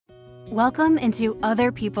Welcome into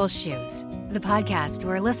Other People's Shoes, the podcast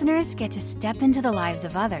where listeners get to step into the lives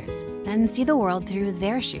of others and see the world through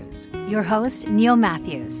their shoes. Your host, Neil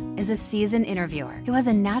Matthews, is a seasoned interviewer who has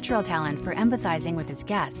a natural talent for empathizing with his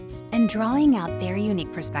guests and drawing out their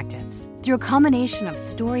unique perspectives. Through a combination of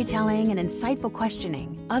storytelling and insightful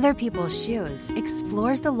questioning, Other People's Shoes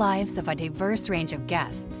explores the lives of a diverse range of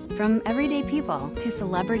guests, from everyday people to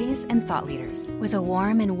celebrities and thought leaders. With a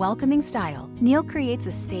warm and welcoming style, Neil creates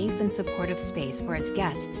a safe and supportive space for his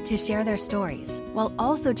guests to share their stories, while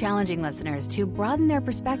also challenging listeners to broaden their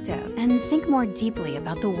perspective and think more deeply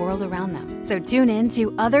about the world around them. So tune in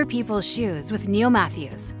to Other People's Shoes with Neil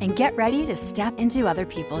Matthews and get ready to step into other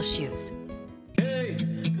people's shoes. Hey,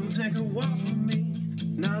 come take a walk with me,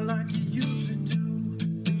 not like you used to do.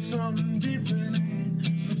 Do something different and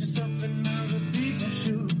put yourself in other people's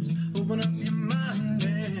shoes. Open up your mind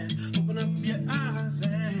and open up your eyes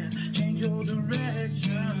and change your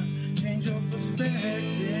direction, change your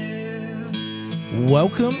perspective.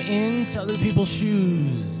 Welcome into Other People's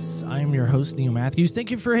Shoes. I am your host, Neil Matthews.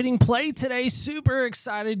 Thank you for hitting play today. Super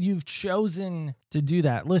excited you've chosen to do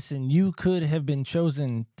that. Listen, you could have been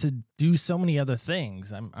chosen to do so many other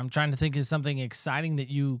things. I'm trying to think of something exciting that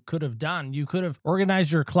you could have done. You could have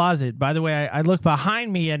organized your closet. By the way, I look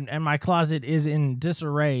behind me and my closet is in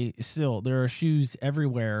disarray still. There are shoes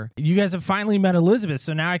everywhere. You guys have finally met Elizabeth,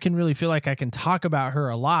 so now I can really feel like I can talk about her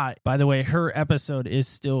a lot. By the way, her episode is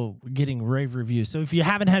still getting rave reviews. So if you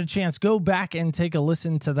haven't had a chance, go back and take a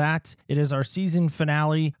listen to that. It is our season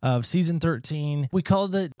finale of season 13. We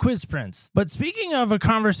called it Quiz Prince. But speaking of a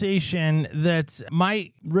conversation that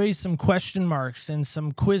might raise some question marks and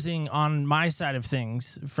some quizzing on my side of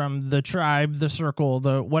things from the tribe, the circle,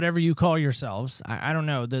 the whatever you call yourselves. I don't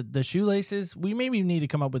know. The shoelaces, we maybe need to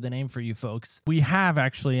come up with a name for you folks. We have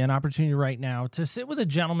actually an opportunity right now to sit with a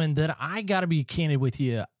gentleman that I got to be candid with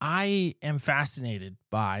you. I am fascinated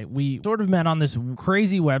by. We sort of met on this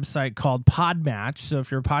crazy website called Podmatch. So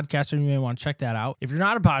if you're a podcaster, you may want to check that out. If you're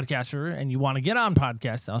not a podcaster and you want to get on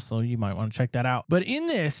podcasts, also you might want to check that out. But in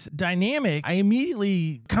this dynamic, I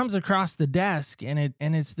immediately comes across the desk and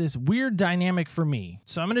it's this weird dynamic for me.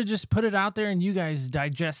 So I'm going to just put it out there and you guys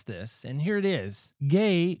digest this. And here it is.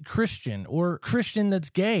 Gay Christian, or Christian that's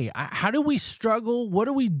gay. How do we struggle? What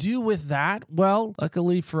do we do with that? Well,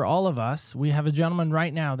 luckily for all of us, we have a gentleman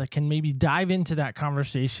right now that can maybe dive into that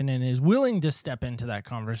conversation and is willing to step into that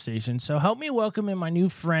conversation. So help me welcome in my new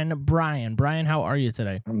friend, Brian. Brian, how are you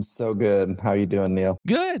today? I'm so good. How you doing, Neil?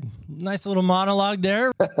 Good. Nice little monologue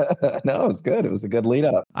there. No, it was good. It was a good lead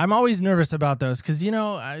up. I'm always nervous about those because,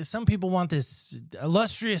 some people want this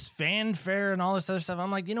illustrious fanfare and all this other stuff. I'm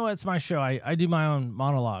like, you know what? It's my show. I do my own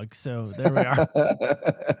monologue. So there we are.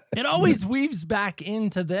 It always weaves back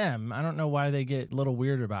into them. I don't know why they get a little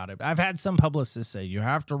weird about it. I've had some publicists say, you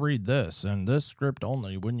have to read this and this script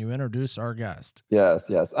only when you introduce our guest. Yes.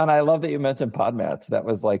 And I love that you mentioned Podmatch. That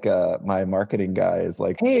was like my marketing guy is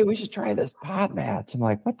like, hey, we should try this Podmatch. I'm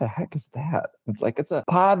like, what the heck is that? It's like, it's a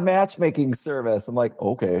pod matchmaking service. I'm like,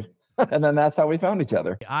 okay. And then that's how we found each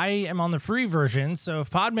other. I am on the free version. So if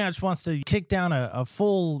Podmatch wants to kick down a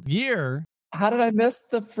full year. How did I miss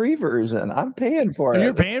the free version? I'm paying for it.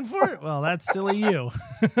 You're paying for it? Well, that's silly you.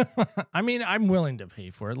 I mean, I'm willing to pay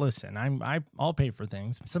for it. Listen, I'll pay for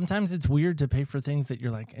things. Sometimes it's weird to pay for things that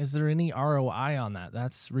you're like, is there any ROI on that?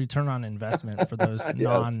 That's return on investment for those Yes.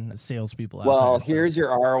 non-salespeople out well, there. Here's your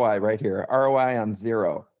ROI right here. ROI on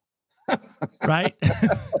 0. Right?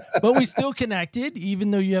 But we still connected,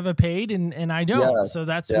 even though you have a paid and I don't. Yes, so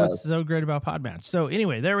that's what's so great about Podmatch. So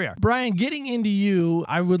anyway, there we are. Brian, getting into you,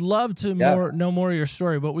 I would love to know more of your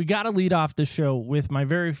story, but we got to lead off the show with my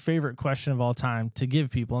very favorite question of all time to give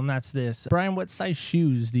people, and that's this. Brian, what size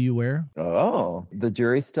shoes do you wear? Oh, the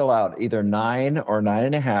jury's still out. Either 9 or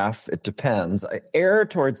 9.5. It depends. I err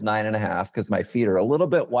towards 9.5 because my feet are a little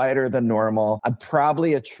bit wider than normal. I'm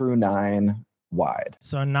probably a true 9 wide.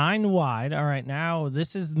 So 9 wide. All right. Now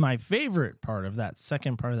this is my favorite part of that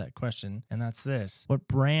second part of that question. And that's this. What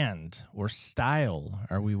brand or style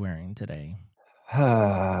are we wearing today?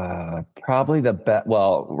 Probably the best.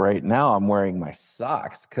 Well, right now I'm wearing my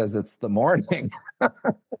socks because it's the morning.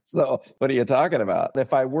 So what are you talking about?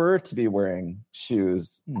 If I were to be wearing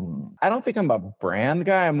shoes, I don't think I'm a brand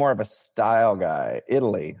guy. I'm more of a style guy.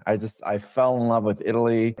 Italy. I fell in love with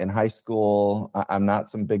Italy in high school. I'm not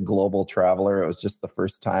some big global traveler. It was just the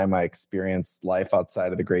first time I experienced life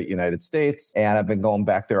outside of the great United States. And I've been going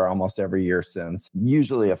back there almost every year since.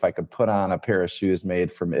 Usually if I could put on a pair of shoes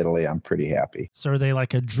made from Italy, I'm pretty happy. So are they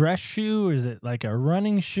like a dress shoe? Or is it like a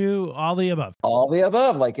running shoe? All the above. All the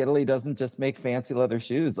above. Like Italy doesn't just make fancy leather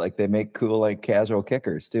shoes. Like they make cool, like casual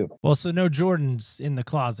kickers too. Well, so no Jordans in the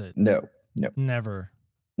closet. No. Never.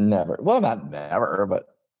 Well, not never, but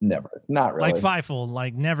never. Not really. Like Feifel,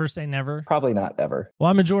 like never say never. Probably not ever. Well,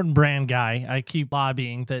 I'm a Jordan Brand guy. I keep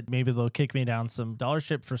lobbying that maybe they'll kick me down some dollar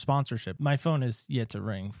ship for sponsorship. My phone is yet to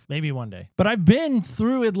ring. Maybe one day. But I've been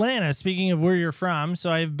through Atlanta, speaking of where you're from. So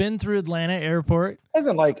I've been through Atlanta airport.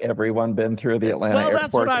 Hasn't like everyone been through the Atlanta airport? Well,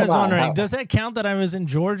 that's what I was wondering. How? Does that count that I was in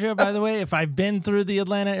Georgia, by the way, if I've been through the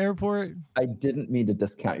Atlanta airport? I didn't mean to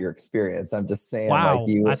discount your experience. I'm just saying. Wow.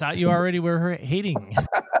 Like I thought you already were hating.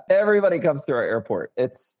 Everybody comes through our airport.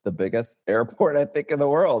 It's the biggest airport, I think, in the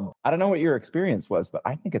world. I don't know what your experience was, but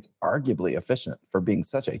I think it's arguably efficient for being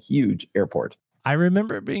such a huge airport. I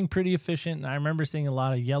remember it being pretty efficient, and I remember seeing a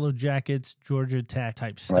lot of Yellow Jackets, Georgia Tech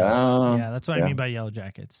type stuff. Yeah, that's what I mean by Yellow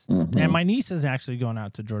Jackets. Mm-hmm. And my niece is actually going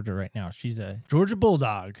out to Georgia right now. She's a Georgia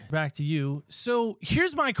Bulldog. Back to you. So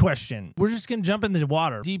here's my question. We're just going to jump into the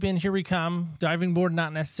water. Deep in, here we come. Diving board,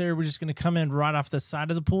 not necessary. We're just going to come in right off the side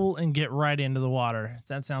of the pool and get right into the water.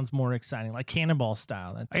 That sounds more exciting, like cannonball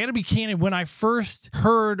style. I got to be candid. When I first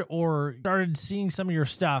heard or started seeing some of your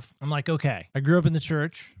stuff, I'm like, okay, I grew up in the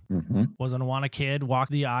church. Mm-hmm. Was an Awana kid,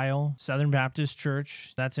 walked the aisle, Southern Baptist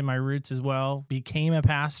Church. That's in my roots as well. Became a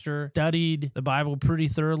pastor, studied the Bible pretty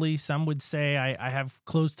thoroughly. Some would say I have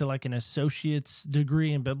close to like an associate's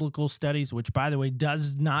degree in biblical studies, which, by the way,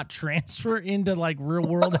 does not transfer into like real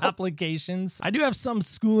world applications. I do have some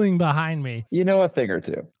schooling behind me. You know a thing or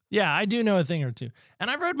two. Yeah, I do know a thing or two.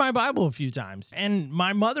 And I've read my Bible a few times. And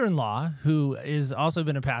my mother-in-law, who has also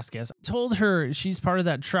been a past guest, told her she's part of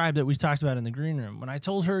that tribe that we talked about in the green room. When I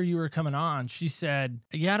told her you were coming on, she said,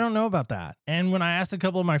 yeah, I don't know about that. And when I asked a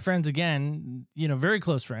couple of my friends again, very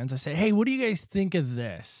close friends, I said, hey, what do you guys think of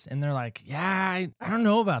this? And they're like, yeah, I don't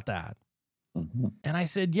know about that. Mm-hmm. And I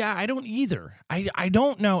said, yeah, I don't either. I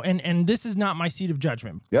don't know. And this is not my seat of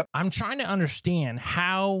judgment. Yep. I'm trying to understand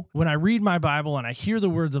how, when I read my Bible and I hear the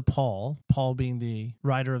words of Paul being the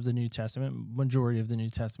writer of the New Testament, majority of the New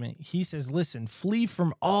Testament, he says, listen, flee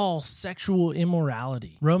from all sexual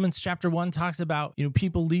immorality. Romans chapter 1 talks about,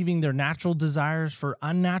 people leaving their natural desires for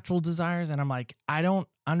unnatural desires. And I'm like, I don't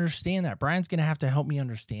understand that. Brian's going to have to help me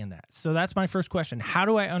understand that. So that's my first question. How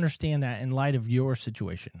do I understand that in light of your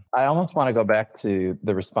situation? I almost want to go back to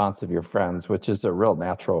the response of your friends, which is a real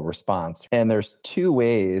natural response. And there's two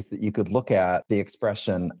ways that you could look at the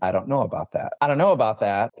expression, I don't know about that. I don't know about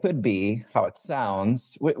that could be how it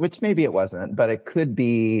sounds, which maybe it wasn't, but it could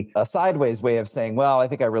be a sideways way of saying, well, I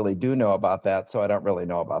think I really do know about that, so I don't really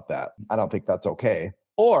know about that. I don't think that's okay.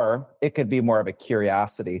 Or it could be more of a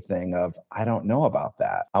curiosity thing of, I don't know about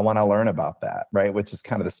that. I want to learn about that, right? Which is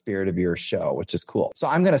kind of the spirit of your show, which is cool. So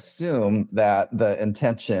I'm going to assume that the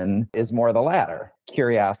intention is more the latter,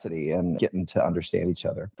 curiosity and getting to understand each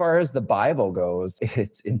other. As far as the Bible goes,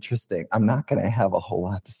 it's interesting. I'm not going to have a whole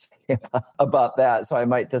lot to say about that, so I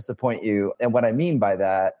might disappoint you. And what I mean by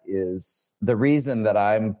that is the reason that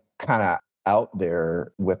I'm kind of out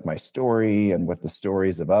there with my story and with the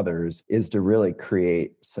stories of others is to really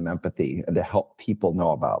create some empathy and to help people know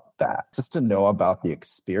about that. Just to know about the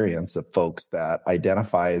experience of folks that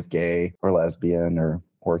identify as gay or lesbian or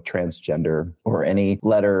transgender or any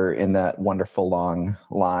letter in that wonderful long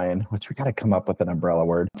line, which we got to come up with an umbrella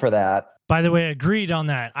word for that. By the way, agreed on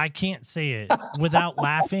that. I can't say it without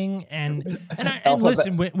laughing. And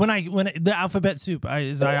listen, when the alphabet soup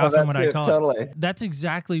is I often what I call totally. It. That's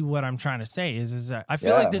exactly what I'm trying to say. Is that I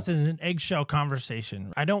feel like this is an eggshell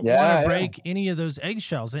conversation. I don't want to break any of those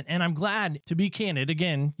eggshells. And I'm glad to be candid.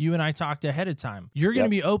 Again, you and I talked ahead of time. You're going to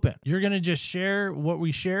be open. You're going to just share what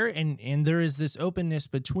we share, and there is this openness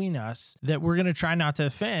between us that we're going to try not to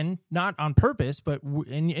offend, not on purpose, but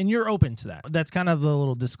and you're open to that. That's kind of the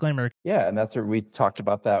little disclaimer. Yeah, and that's where we talked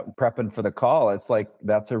about that prepping for the call. It's like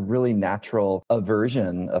that's a really natural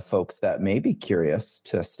aversion of folks that may be curious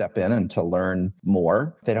to step in and to learn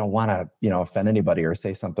more. They don't want to, offend anybody or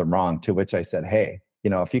say something wrong, to which I said, hey,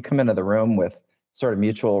 if you come into the room with sort of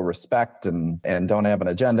mutual respect and don't have an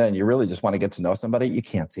agenda and you really just want to get to know somebody, you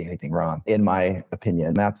can't see anything wrong, in my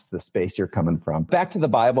opinion. That's the space you're coming from. Back to the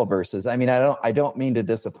Bible verses. I mean, I don't mean to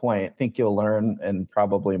disappoint. I think you'll learn, and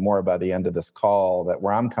probably more by the end of this call, that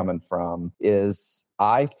where I'm coming from is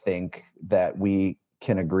I think that we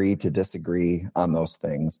can agree to disagree on those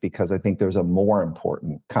things, because I think there's a more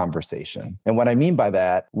important conversation. And what I mean by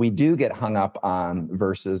that, we do get hung up on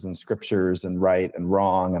verses and scriptures and right and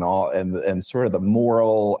wrong and all, and sort of the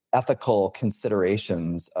moral, ethical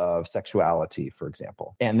considerations of sexuality, for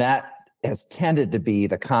example. And that has tended to be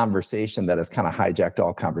the conversation that has kind of hijacked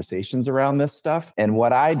all conversations around this stuff. And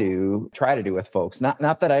what I try to do with folks, not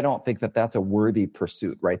that I don't think that that's a worthy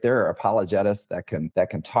pursuit, right? There are apologetists that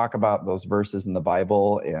can talk about those verses in the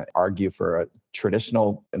Bible and argue for a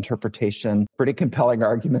traditional interpretation, pretty compelling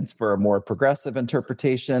arguments for a more progressive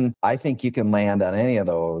interpretation. I think you can land on any of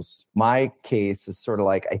those. My case is sort of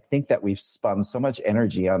like, I think that we've spun so much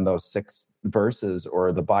energy on those 6 verses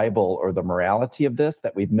or the Bible or the morality of this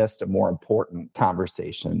that we've missed a more important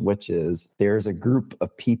conversation, which is there's a group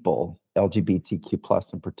of people, LGBTQ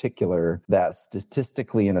plus in particular, that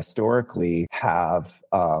statistically and historically have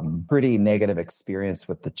pretty negative experience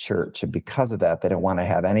with the church. And because of that, they don't want to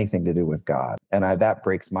have anything to do with God. And that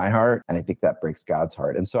breaks my heart. And I think that breaks God's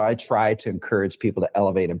heart. And so I try to encourage people to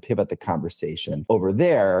elevate and pivot the conversation over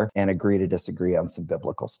there and agree to disagree on some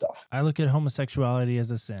biblical stuff. I look at homosexuality as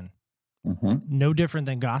a sin. Mm-hmm. No different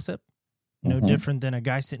than gossip. No Mm-hmm. different than a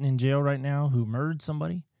guy sitting in jail right now who murdered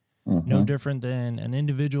somebody. Mm-hmm. No different than an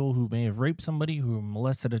individual who may have raped somebody, who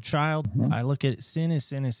molested a child. Mm-hmm. I look at sin is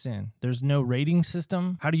sin is sin. There's no rating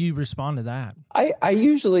system. How do you respond to that? I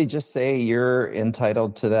usually just say you're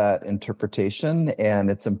entitled to that interpretation,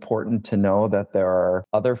 and it's important to know that there are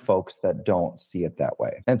other folks that don't see it that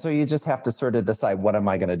way. And so you just have to sort of decide, what am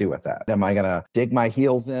I going to do with that? Am I going to dig my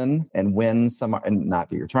heels in and win some, and not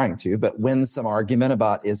that you're trying to, but win some argument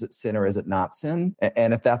about is it sin or is it not sin?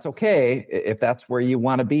 And if that's okay, if that's where you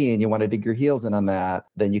want to be and you want to dig your heels in on that,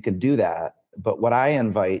 then you can do that. But what I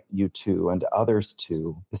invite you to and others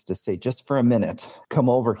to is to say, just for a minute, come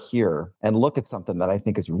over here and look at something that I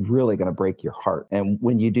think is really going to break your heart. And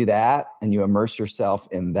when you do that and you immerse yourself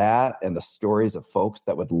in that and the stories of folks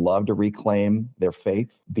that would love to reclaim their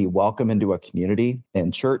faith, be welcome into a community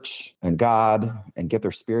and church and God and get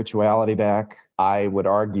their spirituality back, I would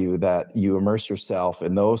argue that you immerse yourself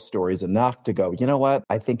in those stories enough to go, you know what?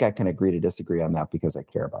 I think I can agree to disagree on that because I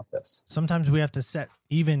care about this. Sometimes we have to set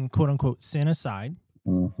even quote unquote sin aside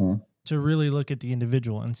Mm-hmm. to really look at the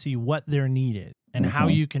individual and see what their need is and how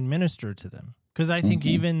you can minister to them. Because I think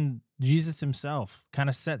even Jesus himself kind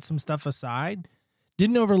of set some stuff aside,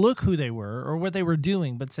 didn't overlook who they were or what they were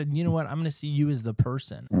doing, but said, you know what, I'm going to see you as the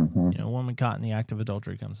person. You know, woman caught in the act of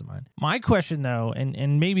adultery comes to mind. My question, though,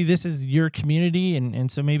 and maybe this is your community, and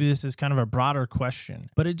so maybe this is kind of a broader question,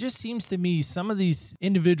 but it just seems to me some of these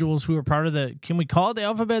individuals who are part of the, can we call it the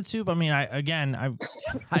alphabet soup? I mean, I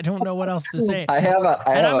don't know what else to say. I'm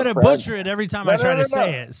going to butcher it every time I try to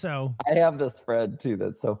say it. So I have this friend too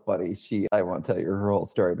that's so funny. I won't tell you her whole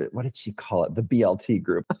story, but what did she call it? The BLT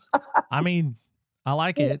group. I mean, I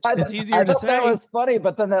like it. It's I easier to thought say. That was funny,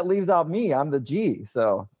 but then that leaves out me. I'm the G,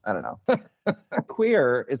 so I don't know.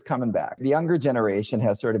 Queer is coming back. The younger generation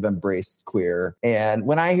has sort of embraced queer. And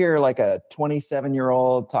when I hear like a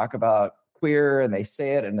 27-year-old talk about queer and they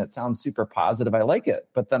say it and it sounds super positive, I like it.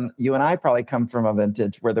 But then you and I probably come from a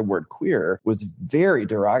vintage where the word queer was very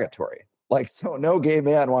derogatory. Like, so no gay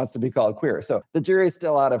man wants to be called queer. So the jury's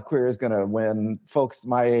still out if queer is going to win. Folks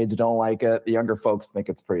my age don't like it. The younger folks think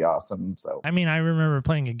it's pretty awesome. So I mean, I remember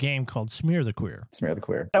playing a game called Smear the Queer. Smear the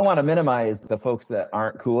Queer. I want to minimize the folks that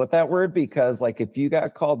aren't cool with that word because, like, if you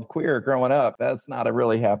got called queer growing up, that's not a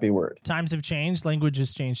really happy word. Times have changed. Language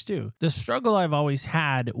has changed too. The struggle I've always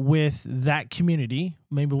had with that community,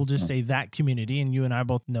 maybe we'll just say that community, and you and I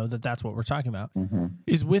both know that that's what we're talking about,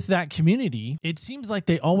 is with that community, it seems like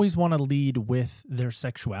they always want to lead with their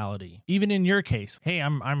sexuality. Even in your case, hey,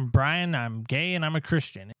 I'm Brian, I'm gay, and I'm a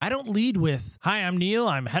Christian. I don't lead with, hi, I'm Neil,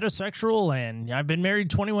 I'm heterosexual, and I've been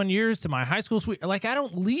married 21 years to my high school sweetheart. Like, I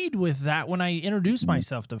don't lead with that when I introduce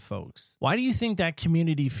myself to folks. Why do you think that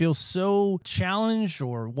community feels so challenged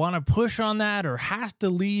or want to push on that or has to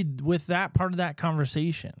lead with that part of that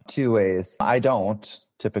conversation? Two ways. I don't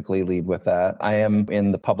typically lead with that. I am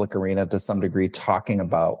in the public arena to some degree talking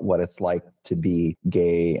about what it's like to be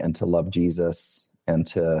gay and to love Jesus and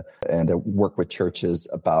to work with churches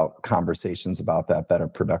about conversations about that that are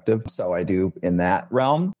productive. So I do in that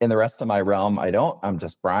realm. In the rest of my realm, I don't. I'm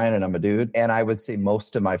just Brian and I'm a dude. And I would say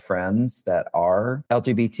most of my friends that are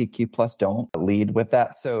LGBTQ plus don't lead with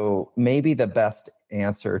that. So maybe the best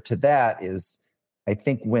answer to that is, I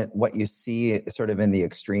think what you see sort of in the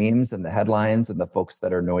extremes and the headlines and the folks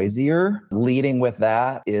that are noisier, leading with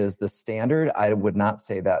that is the standard. I would not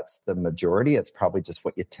say that's the majority. It's probably just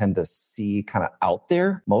what you tend to see kind of out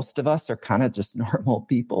there. Most of us are kind of just normal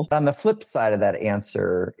people. On the flip side of that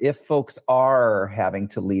answer, if folks are having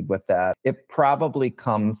to lead with that, it probably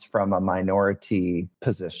comes from a minority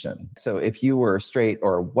position. So if you were straight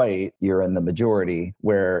or white, you're in the majority,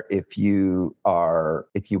 where if you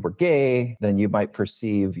were gay, then you might might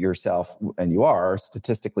perceive yourself, and you are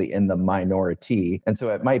statistically in the minority. And so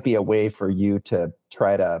it might be a way for you to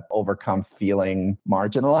try to overcome feeling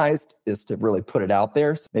marginalized is to really put it out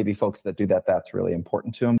there. So maybe folks that do that, that's really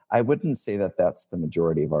important to them. I wouldn't say that that's the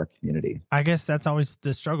majority of our community. I guess that's always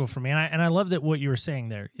the struggle for me. And I love that what you were saying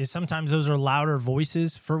there is sometimes those are louder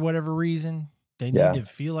voices for whatever reason. They need to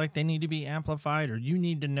feel like they need to be amplified, or you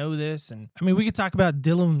need to know this. And I mean, we could talk about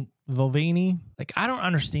Dylan Mulvaney. Like, I don't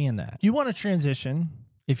understand that. You want to transition.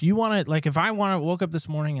 If you want to, like, if I woke up this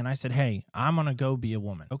morning and I said, hey, I'm going to go be a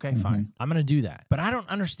woman. Okay, fine. I'm going to do that. But I don't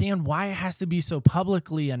understand why it has to be so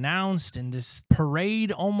publicly announced and this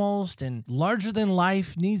parade almost, and larger than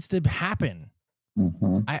life needs to happen.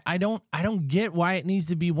 I don't get why it needs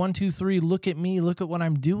to be 1, 2, 3. Look at me. Look at what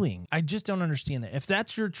I'm doing. I just don't understand that. If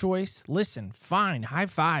that's your choice, listen, fine. High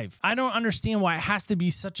five. I don't understand why it has to be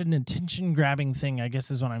such an attention grabbing thing, I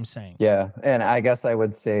guess is what I'm saying. Yeah. And I guess I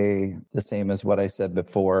would say the same as what I said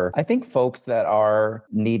before. I think folks that are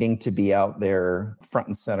needing to be out there front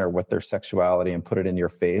and center with their sexuality and put it in your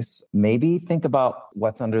face, maybe think about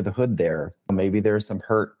what's under the hood there. Maybe there's some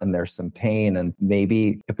hurt and there's some pain. And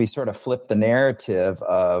maybe if we sort of flip the narrative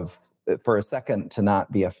of, for a second, to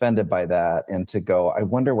not be offended by that and to go, I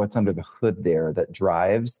wonder what's under the hood there that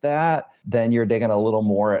drives that, then you're digging a little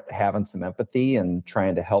more at having some empathy and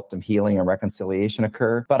trying to help some healing and reconciliation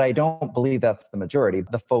occur. But I don't believe that's the majority.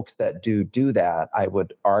 The folks that do that, I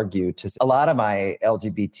would argue to a lot of my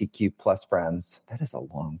LGBTQ plus friends, that is a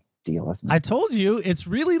long deal, isn't it? I told you it's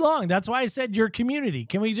really long. That's why I said your community.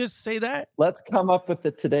 Can we just say that? Let's come up with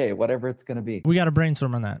it today, whatever it's going to be. We got to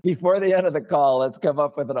brainstorm on that. Before the end of the call, let's come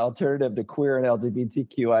up with an alternative to queer and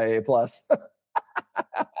LGBTQIA plus.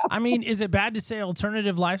 I mean, is it bad to say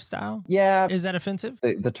alternative lifestyle? Yeah. Is that offensive?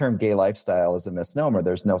 The term gay lifestyle is a misnomer.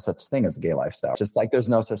 There's no such thing as a gay lifestyle, just like there's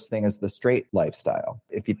no such thing as the straight lifestyle.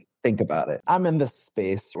 If you think about it, I'm in this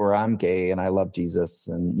space where I'm gay and I love Jesus,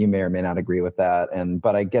 and you may or may not agree with that.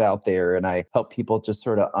 But I get out there and I help people just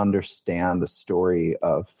sort of understand the story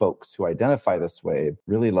of folks who identify this way,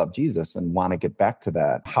 really love Jesus and want to get back to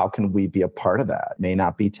that. How can we be a part of that? It may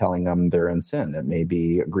not be telling them they're in sin. It may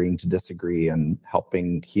be agreeing to disagree and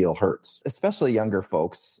helping heal hurts, especially younger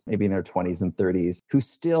folks, maybe in their 20s and 30s, who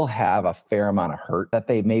still have a fair amount of hurt that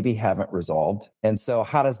they maybe haven't resolved. And so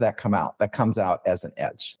how does that come out? That comes out as an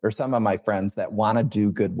edge. Or some of my friends that want to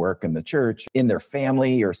do good work in the church, in their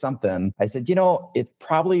family or something, I said, it's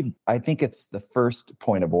probably, I think it's the first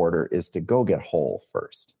point of order is to go get whole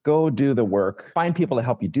first. Go do the work. Find people to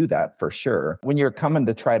help you do that for sure. When you're coming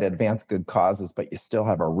to try to advance good causes, but you still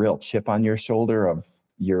have a real chip on your shoulder of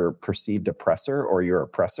your perceived oppressor or your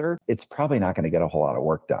oppressor, it's probably not going to get a whole lot of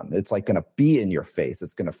work done. It's like going to be in your face.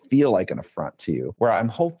 It's going to feel like an affront to you. Where I'm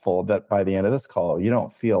hopeful that by the end of this call, you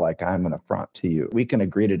don't feel like I'm an affront to you. We can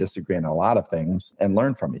agree to disagree on a lot of things and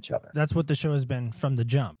learn from each other. That's what the show has been from the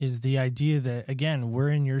jump, is the idea that, again,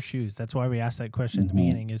 we're in your shoes. That's why we asked that question at the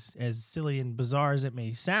beginning. Is as silly and bizarre as it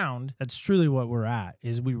may sound, that's truly what we're at,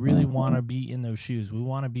 is we really want to be in those shoes. We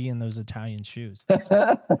want to be in those Italian shoes.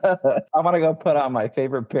 I want to go put on my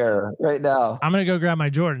favorite pair right now. I'm going to go grab my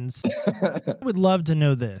Jordans. I would love to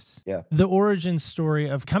know this. Yeah. The origin story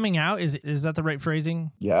of coming out, is that the right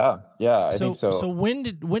phrasing? Yeah, I think so. So when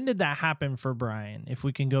did that happen for Brian? If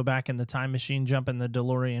we can go back in the time machine, jump in the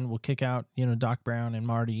DeLorean, we'll kick out, Doc Brown and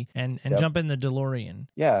Marty and jump in the DeLorean.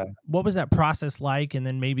 Yeah. What was that process like? And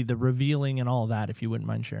then maybe the revealing and all of that, if you wouldn't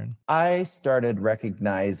mind sharing. I started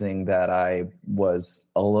recognizing that I was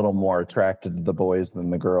a little more attracted to the boys than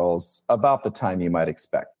the girls about the time you might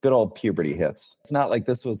expect. Good old puberty hits. It's not like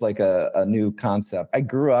this was like a new concept. I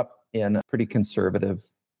grew up in a pretty conservative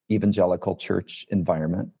evangelical church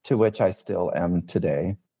environment, to which I still am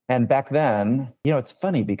today. And back then, it's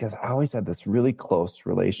funny because I always had this really close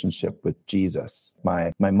relationship with Jesus.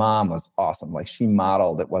 My mom was awesome. Like, she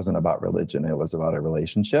modeled, it wasn't about religion, it was about a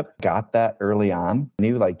relationship. Got that early on. I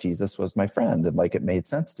knew like Jesus was my friend, and like it made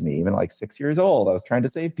sense to me. Even like 6 years old, I was trying to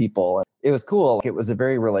save people. It was cool. It was a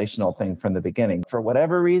very relational thing from the beginning. For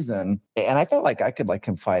whatever reason, and I felt like I could like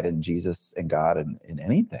confide in Jesus and God in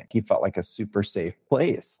anything. He felt like a super safe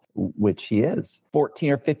place, which he is.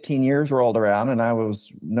 14 or 15 years rolled around and I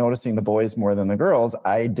was noticing the boys more than the girls.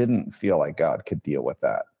 I didn't feel like God could deal with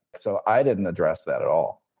that. So I didn't address that at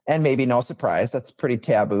all. And maybe no surprise, that's a pretty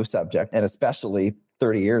taboo subject. And especially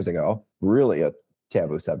 30 years ago, really a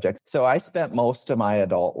taboo subject. So I spent most of my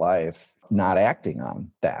adult life not acting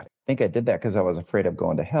on that. think I did that because I was afraid of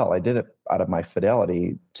going to hell. I did it out of my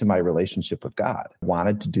fidelity to my relationship with God. I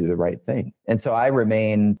wanted to do the right thing. And so I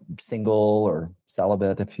remained single or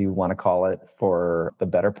celibate, if you want to call it, for the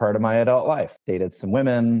better part of my adult life. Dated some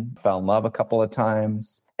women, fell in love a couple of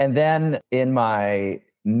times. And then in my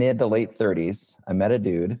mid to late 30s, I met a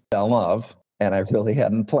dude, fell in love, and I really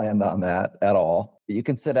hadn't planned on that at all. You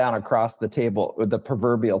can sit down across the table, with the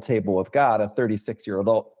proverbial table with God, a 36-year-old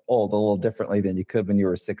a little differently than you could when you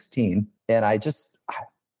were 16. And I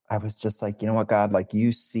was just like, you know what, God, like,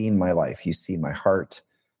 you've seen my life. You see my heart.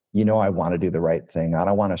 You know, I want to do the right thing. I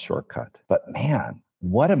don't want a shortcut. But man,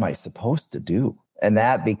 what am I supposed to do? And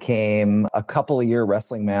that became a couple of year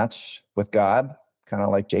wrestling match with God, kind of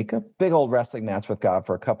like Jacob. Big old wrestling match with God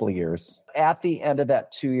for a couple of years. At the end of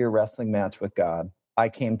that 2-year wrestling match with God, I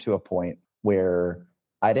came to a point where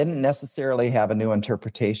I didn't necessarily have a new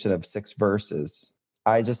interpretation of 6 verses.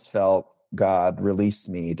 I just felt God release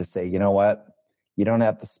me to say, you know what? You don't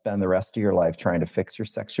have to spend the rest of your life trying to fix your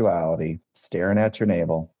sexuality, staring at your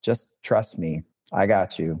navel. Just trust me. I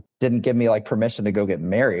got you. Didn't give me like permission to go get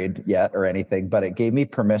married yet or anything, but it gave me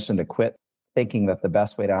permission to quit thinking that the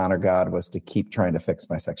best way to honor God was to keep trying to fix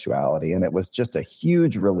my sexuality. And it was just a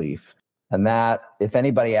huge relief. And that, if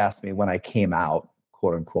anybody asked me when I came out,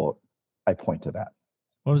 quote unquote, I point to that.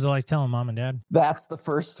 What was it like telling mom and dad? That's the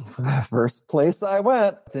first place I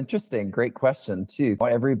went. It's interesting. Great question, too.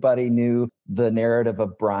 Everybody knew the narrative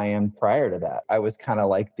of Brian prior to that. I was kind of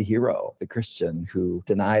like the hero, the Christian who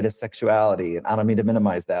denied his sexuality. And I don't mean to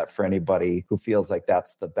minimize that for anybody who feels like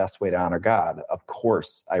that's the best way to honor God. Of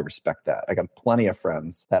course, I respect that. I got plenty of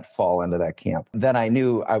friends that fall into that camp. Then I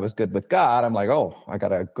knew I was good with God. I'm like, oh, I got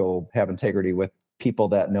to go have integrity with people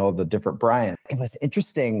that know the different Brian. It was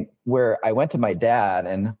interesting where I went to my dad,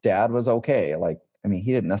 and dad was okay. Like, I mean,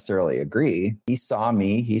 he didn't necessarily agree. He saw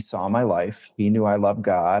me. He saw my life. He knew I loved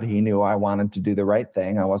God. He knew I wanted to do the right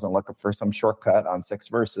thing. I wasn't looking for some shortcut on 6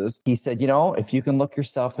 verses. He said, you know, if you can look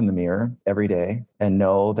yourself in the mirror every day and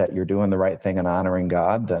know that you're doing the right thing and honoring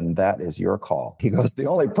God, then that is your call. He goes, the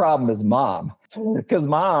only problem is mom. Because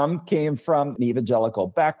mom came from an evangelical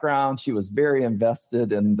background. She was very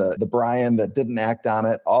invested in the Brian that didn't act on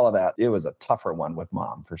it, all of that. It was a tougher one with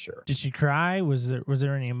mom for sure. Did she cry? Was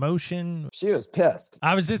there any emotion? She was pissed.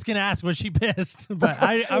 I was just going to ask, was she pissed? But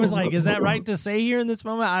I was like, is that right to say here in this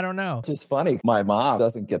moment? I don't know. It's just funny. My mom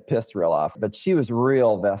doesn't get pissed real often, but she was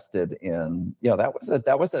real vested in, you know,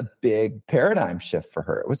 that was a big paradigm shift for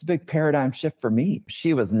her. It was a big paradigm shift for me.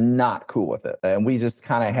 She was not cool with it. And we just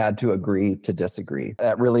kind of had to agree to disagree.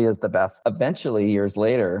 That really is the best. Eventually, years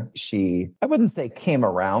later, I wouldn't say came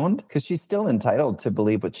around, because she's still entitled to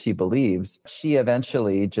believe what she believes. She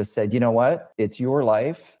eventually just said, you know what? It's your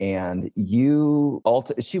life, and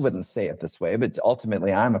she wouldn't say it this way, but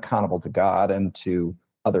ultimately I'm accountable to God and to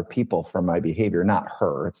other people for my behavior, not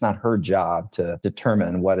her. It's not her job to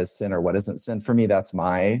determine what is sin or what isn't sin. For me, that's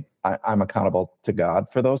I'm accountable to God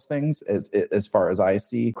for those things as far as I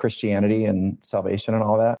see Christianity and salvation and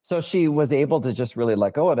all that. So she was able to just really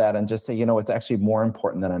let go of that and just say, you know, it's actually more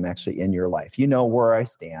important that I'm actually in your life. You know where I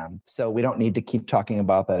stand. So we don't need to keep talking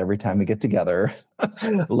about that every time we get together.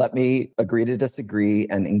 Let me agree to disagree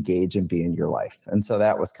and engage and be in your life. And so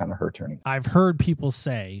that was kind of her turning. I've heard people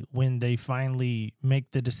say when they finally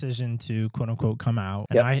make the decision to quote unquote come out.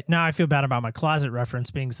 And now I feel bad about my closet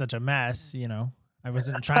reference being such a mess, you know. I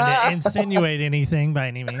wasn't trying to insinuate anything by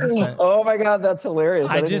any means. But oh my God, that's hilarious.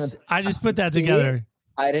 I just put that together.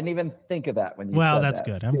 I didn't even think of that when you said Well, that's that.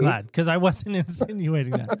 good. I'm glad, because I wasn't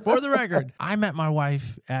insinuating that. For the record, I met my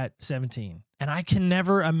wife at 17, and I can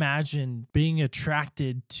never imagine being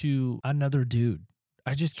attracted to another dude.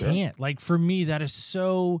 I just can't. Like, for me, that is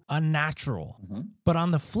so unnatural. Mm-hmm. But on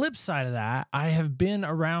the flip side of that, I have been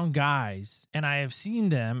around guys and I have seen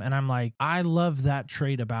them and I'm like, I love that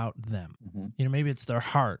trait about them. Mm-hmm. You know, maybe it's their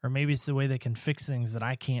heart, or maybe it's the way they can fix things that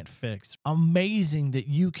I can't fix. Amazing that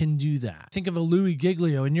you can do that. Think of a Louis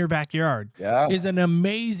Giglio in your backyard. Yeah. Is an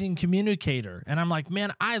amazing communicator. And I'm like,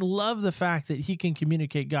 man, I love the fact that he can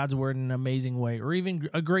communicate God's word in an amazing way, or even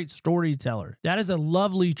a great storyteller. That is a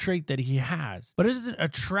lovely trait that he has. But it doesn't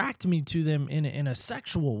attract me to them in a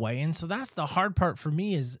sexual way. And so that's the hard part for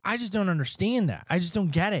me, is I just don't understand that. I just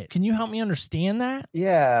don't get it. Can you help me understand that?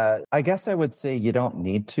 Yeah, I guess I would say you don't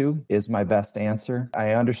need to, is my best answer.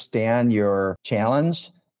 I understand your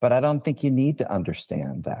challenge, but I don't think you need to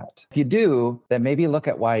understand that. If you do, then maybe look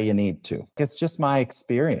at why you need to. It's just my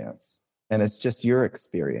experience. and it's just your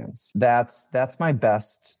experience. That's my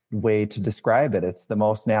best way to describe it. It's the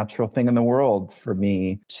most natural thing in the world for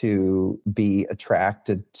me to be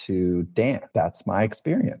attracted to dance. That's my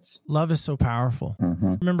experience. Love is so powerful.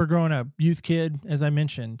 Mm-hmm. Remember growing up, youth kid, as I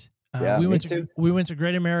mentioned. We went to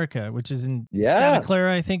Great America, which is in Santa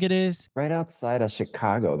Clara, I think it is. Right outside of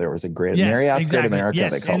Chicago, there was a Marriott's Great America.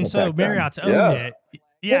 Yes, they called and it so back then. Marriott's owned it.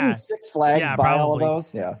 Yeah. Didn't Six Flags buy all of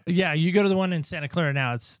those? Yeah. Yeah, you go to the one in Santa Clara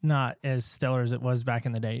now. It's not as stellar as it was back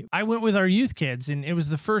in the day. I went with our youth kids, and it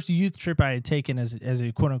was the first youth trip I had taken as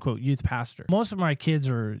a quote-unquote youth pastor. Most of my kids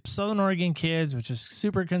were Southern Oregon kids, which is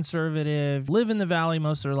super conservative, live in the valley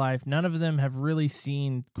most of their life. None of them have really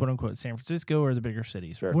seen quote-unquote San Francisco or the bigger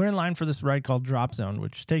cities. Sure. We're in line for this ride called Drop Zone,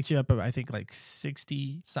 which takes you up, I think, like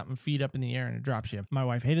 60-something feet up in the air, and it drops you. My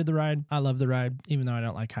wife hated the ride. I love the ride, even though I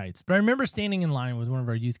don't like heights. But I remember standing in line with one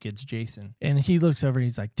of our youth kids, Jason. And he looks over and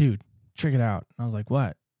he's like, dude, check it out. And I was like,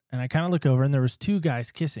 what? And I kind of look over and there was two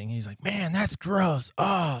guys kissing. He's like, man, that's gross.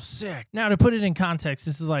 Oh, sick. Now, to put it in context,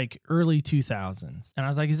 this is like early 2000s. And I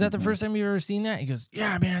was like, is that the first time you've ever seen that? He goes,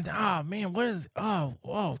 yeah, man. Oh, man, what is,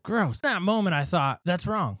 oh, gross. In that moment, I thought, that's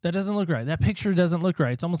wrong. That doesn't look right. That picture doesn't look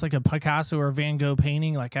right. It's almost like a Picasso or Van Gogh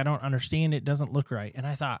painting. Like, I don't understand. It doesn't look right. And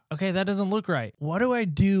I thought, okay, that doesn't look right. What do I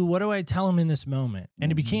do? What do I tell him in this moment? And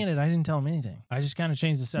to be candid, I didn't tell him anything. I just kind of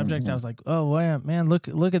changed the subject. I was like, oh, wow, man, look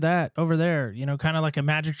at that over there. You know, kind of like a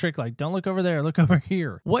magic trick. Like, don't look over there, look over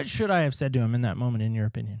here. What should I have said to him in that moment, in your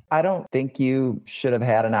opinion? I don't think you should have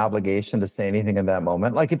had an obligation to say anything in that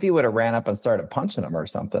moment. Like if you would have ran up and started punching him or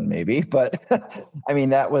something, maybe. But I mean,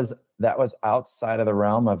 that was outside of the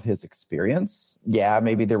realm of his experience. Yeah,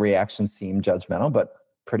 maybe the reaction seemed judgmental, but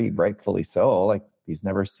pretty rightfully so. Like he's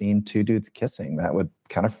never seen two dudes kissing. That would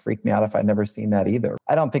kind of freak me out if I'd never seen that either.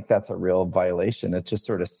 I don't think that's a real violation. It just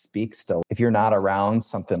sort of speaks to if you're not around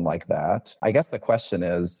something like that. I guess the question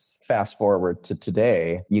is, fast forward to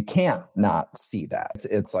today, you can't not see that.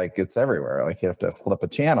 It's like it's everywhere. Like you have to flip a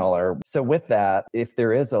channel. Or so with that, if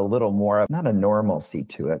there is a little more, not a normalcy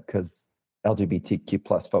to it, because LGBTQ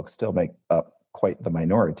plus folks still make up quite the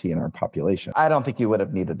minority in our population. I don't think you would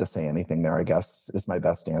have needed to say anything there, I guess, is my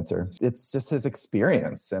best answer. It's just his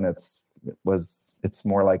experience, and it's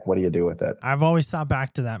more like, what do you do with it? I've always thought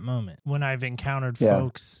back to that moment when I've encountered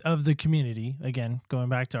folks of the community, again, going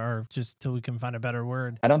back to our, just till we can find a better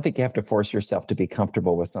word. I don't think you have to force yourself to be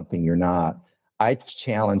comfortable with something you're not. I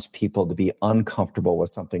challenge people to be uncomfortable with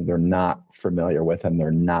something they're not familiar with and they're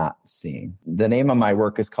not seeing. The name of my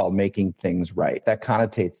work is called Making Things Right. That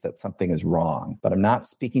connotates that something is wrong, but I'm not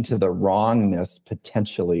speaking to the wrongness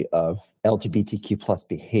potentially of LGBTQ plus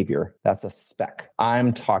behavior. That's a speck.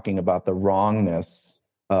 I'm talking about the wrongness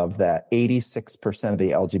of that 86% of the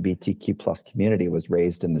LGBTQ plus community was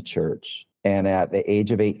raised in the church. And at the age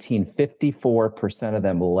of 18, 54% of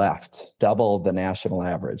them left, double the national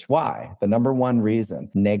average. Why? The number one reason,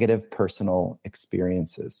 negative personal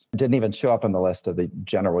experiences. It didn't even show up on the list of the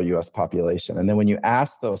general US population. And then when you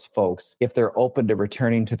ask those folks if they're open to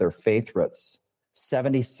returning to their faith roots,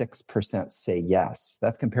 76% say yes.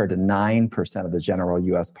 That's compared to 9% of the general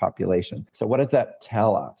US population. So what does that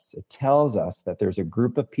tell us? It tells us that there's a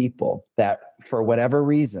group of people that, for whatever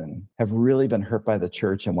reason, have really been hurt by the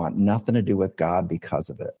church and want nothing to do with God because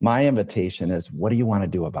of it. My invitation is, what do you want to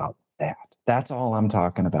do about that? That's all I'm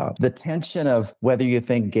talking about. The tension of whether you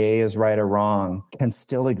think gay is right or wrong can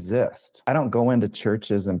still exist. I don't go into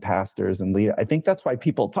churches and pastors and lead. I think that's why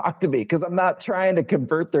people talk to me, because I'm not trying to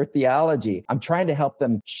convert their theology. I'm trying to help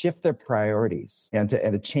them shift their priorities and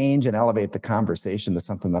to change and elevate the conversation to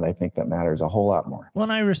something that I think that matters a whole lot more. Well,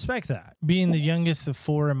 and I respect that. Being the youngest of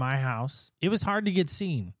four in my house, it was hard to get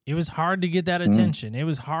seen. It was hard to get that attention. It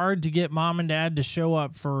was hard to get mom and dad to show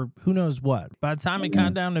up for who knows what. By the time it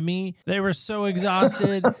got down to me, they were so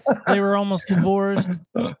exhausted. They were almost divorced.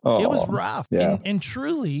 It was rough. Yeah. And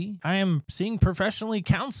truly, I am seeing professionally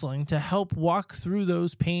counseling to help walk through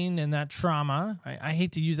those pain and that trauma. I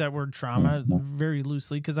hate to use that word trauma very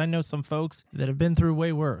loosely, because I know some folks that have been through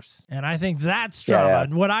way worse. And I think that's trauma.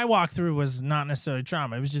 Yeah. What I walked through was not necessarily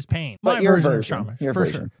trauma. It was just pain. My version of trauma, for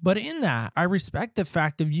sure. But in that, I respect the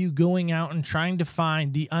fact of you going out and trying to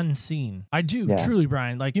find the unseen. I do, truly,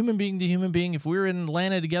 Brian. Like human being to human being, if we were in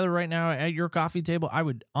Atlanta together right now at your coffee table, I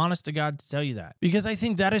would, honest to God, tell you that. Because I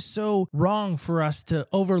think that is so wrong for us to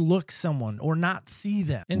overlook someone or not see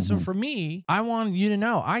them. And so for me, I want you to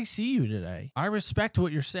know, I see you today. I respect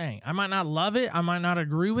what you're saying. I might not love it. I might not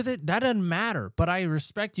agree with it. That doesn't matter. But I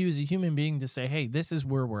respect you as a human being to say, hey, this is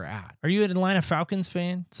where we're at. Are you an Atlanta Falcons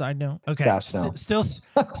fan? Side note. Okay. Gosh, no. Still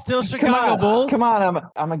Chicago Bulls? Come on.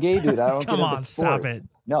 I'm a gay dude. I don't Come get on, into stop sports. it.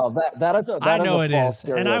 No, that is a I know a it false is.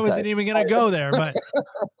 And I wasn't stereotype. even going to go there, but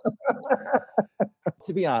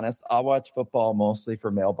To be honest, I'll watch football mostly for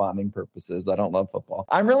male bonding purposes. I don't love football.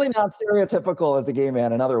 I'm really not stereotypical as a gay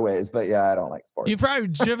man in other ways, but yeah, I don't like sports. you've probably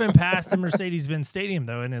driven past the Mercedes-Benz Stadium,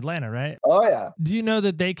 though, in Atlanta, right? Oh, yeah. Do you know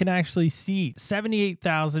that they can actually seat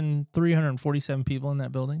 78,347 people in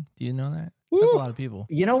that building? Do you know that? That's a lot of people.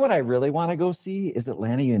 You know what I really want to go see is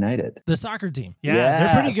Atlanta United. The soccer team. Yeah,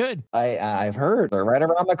 they're pretty good. I've heard they're right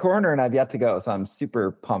around the corner and I've yet to go. So I'm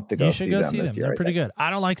super pumped to go You see should go them see this them. year. They're pretty good. I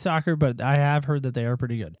don't like soccer, but I have heard that they are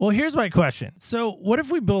pretty good. Well, here's my question. So what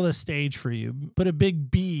if we build a stage for you, put a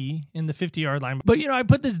big B in the 50-yard line, but I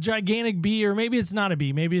put this gigantic B, or maybe it's not a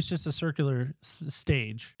B, maybe it's just a circular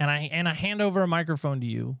stage, and I hand over a microphone to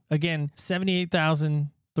you. Again,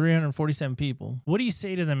 78,347 people. What do you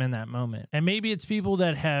say to them in that moment? And maybe it's people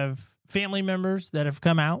that have family members that have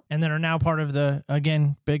come out and that are now part of the,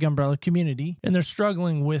 again, big umbrella community, and they're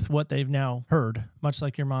struggling with what they've now heard, much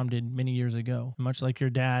like your mom did many years ago, much like your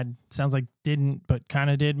dad sounds like didn't, but kind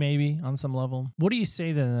of did maybe on some level. What do you say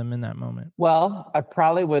to them in that moment? Well, I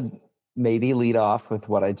probably would maybe lead off with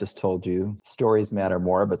what I just told you. Stories matter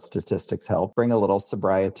more, but statistics help. Bring a little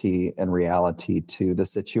sobriety and reality to the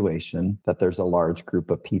situation, that there's a large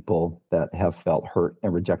group of people that have felt hurt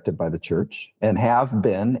and rejected by the church and have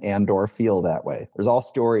been and or feel that way. There's all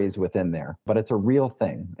stories within there, but it's a real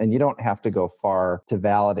thing. And you don't have to go far to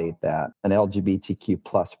validate that. An LGBTQ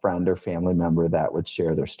plus friend or family member that would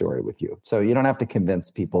share their story with you. So you don't have to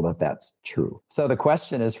convince people that that's true. So the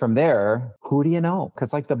question is, from there, who do you know?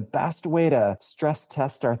 Because like the best way to stress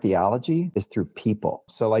test our theology is through people.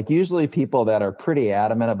 So like usually people that are pretty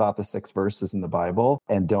adamant about the 6 verses in the Bible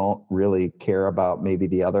and don't really care about maybe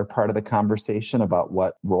the other part of the conversation about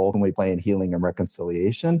what role can we play in healing and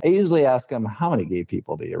reconciliation. I usually ask them, how many gay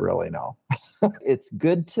people do you really know? It's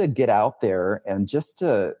good to get out there and just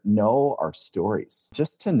to know our stories,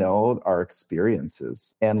 just to know our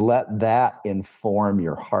experiences, and let that inform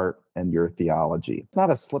your heart and your theology. It's not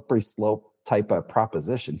a slippery slope type of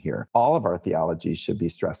proposition here. All of our theology should be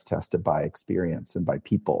stress tested by experience and by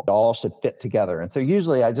people. It all should fit together. And so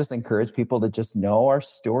usually I just encourage people to just know our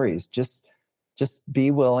stories, just be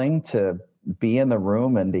willing to be in the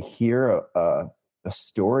room and to hear a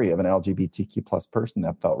story of an LGBTQ plus person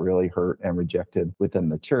that felt really hurt and rejected within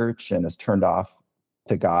the church and is turned off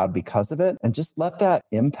to God because of it, and just let that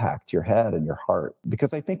impact your head and your heart.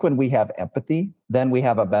 Because I think when we have empathy, then we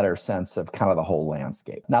have a better sense of kind of the whole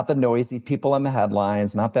landscape. Not the noisy people in the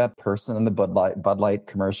headlines, not that person in the Bud Light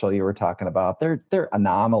commercial you were talking about. They're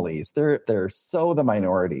anomalies. They're so the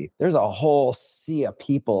minority. There's a whole sea of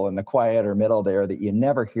people in the quieter middle there that you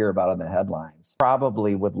never hear about in the headlines.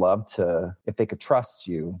 Probably would love to, if they could trust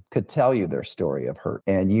you, could tell you their story of hurt.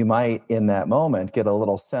 And you might in that moment get a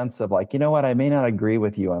little sense of like, you know what, I may not agree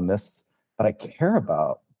with you on this, but I care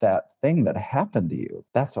about that thing that happened to you.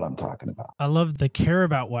 That's what I'm talking about. I love the care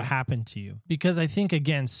about what happened to you, because I think,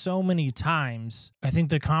 again, so many times, I think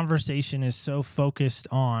the conversation is so focused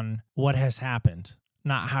on what has happened,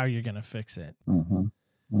 not how you're going to fix it. Mm-hmm.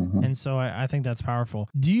 Mm-hmm. And so I think that's powerful.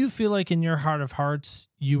 Do you feel like in your heart of hearts,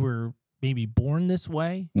 you were maybe born this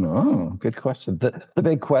way? Oh, good question. The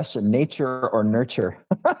big question, nature or nurture?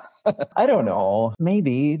 I don't know.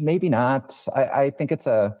 Maybe not. I think it's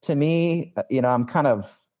to me,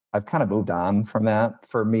 I've kind of moved on from that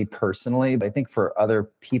for me personally. But I think for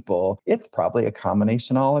other people, it's probably a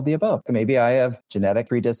combination of all of the above. Maybe I have genetic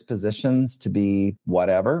predispositions to be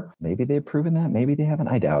whatever. Maybe they've proven that. Maybe they haven't.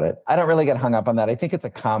 I doubt it. I don't really get hung up on that. I think it's a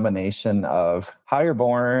combination of how you're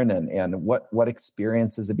born and what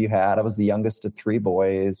experiences have you had. I was the youngest of 3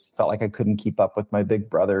 boys. Felt like I couldn't keep up with my big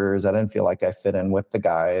brothers. I didn't feel like I fit in with the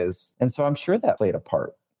guys. And so I'm sure that played a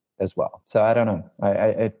part as well. So I don't know.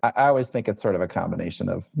 I always think it's sort of a combination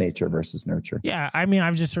of nature versus nurture. Yeah. I mean,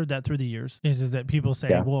 I've just heard that through the years is that people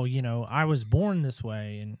say, well, I was born this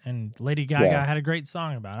way. And Lady Gaga had a great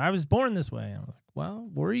song about it. I was born this way. I'm like, well,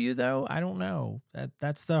 were you though? I don't know.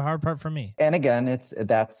 That's the hard part for me. And again,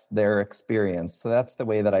 that's their experience. So that's the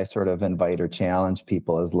way that I sort of invite or challenge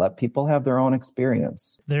people, is let people have their own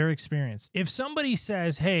experience. Their experience. If somebody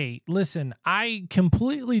says, hey, listen, I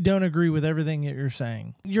completely don't agree with everything that you're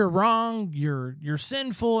saying. You're wrong. You're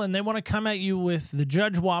sinful. And they want to come at you with the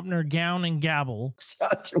Judge Wapner gown and gavel.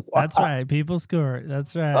 That's right. People score.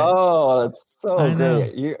 That's right. Oh, that's so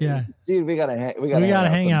great. Dude, we gotta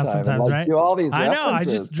hang out sometimes, right? Do all these. I know. I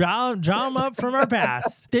just draw them up from our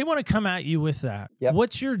past. They want to come at you with that. Yep.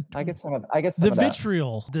 What's your? I get some of the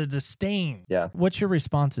vitriol, the disdain. Yeah. What's your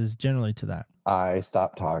responses generally to that? I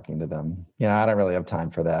stopped talking to them. I don't really have time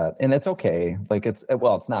for that, and it's okay. Like it's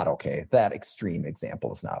not okay. That extreme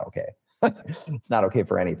example is not okay. It's not okay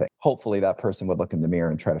for anything. Hopefully that person would look in the mirror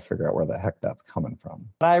and try to figure out where the heck that's coming from.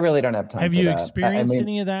 But I really don't have time Have for you that. experienced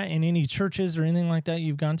any of that in any churches or anything like that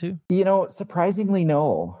you've gone to? Surprisingly,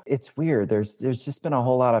 no. It's weird. There's just been a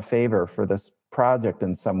whole lot of favor for this project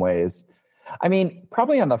in some ways. I mean,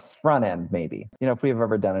 probably on the front end, maybe. If we've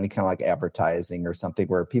ever done any kind of like advertising or something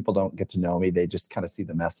where people don't get to know me, they just kind of see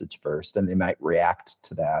the message first and they might react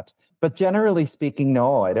to that. But generally speaking,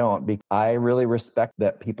 no, I don't. I really respect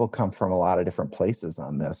that people come from a lot of different places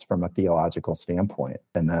on this from a theological standpoint.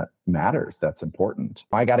 And that matters. That's important.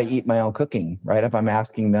 I got to eat my own cooking, right? If I'm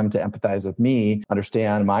asking them to empathize with me,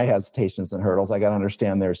 understand my hesitations and hurdles, I got to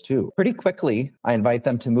understand theirs too. Pretty quickly, I invite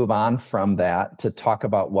them to move on from that to talk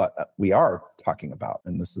about what we are talking about.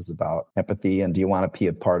 And this is about empathy. And do you want to be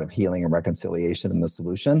a part of healing and reconciliation and the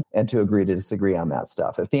solution? And to agree to disagree on that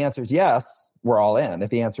stuff. If the answer is yes, we're all in.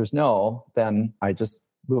 If the answer is no, then I just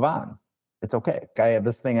move on. It's okay. I have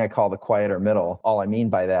this thing I call the quieter middle. All I mean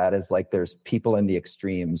by that is like there's people in the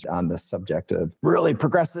extremes on this subject of really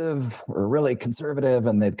progressive or really conservative,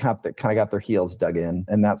 and they've kind of got their heels dug in.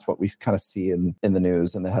 And that's what we kind of see in the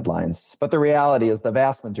news and the headlines. But the reality is the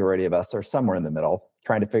vast majority of us are somewhere in the middle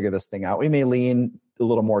trying to figure this thing out. We may lean a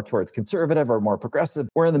little more towards conservative or more progressive.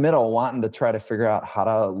 We're in the middle wanting to try to figure out how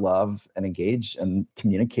to love and engage and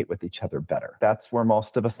communicate with each other better. That's where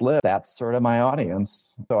most of us live. That's sort of my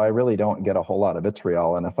audience. So I really don't get a whole lot of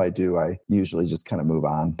vitriol. And if I do, I usually just kind of move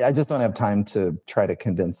on. I just don't have time to try to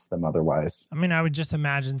convince them otherwise. I mean, I would just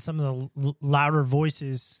imagine some of the louder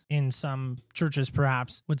voices in some churches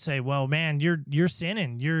perhaps would say, well, man, you're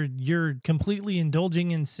sinning. You're completely indulging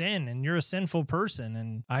in sin and you're a sinful person.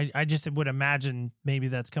 And I just would imagine maybe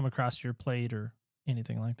that's come across your plate or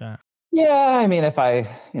anything like that. Yeah, I mean, if I,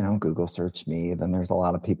 Google search me, then there's a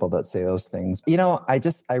lot of people that say those things.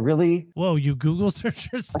 I really... Whoa, you Google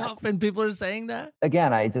search yourself and people are saying that?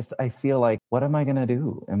 Again, I feel like, what am I going to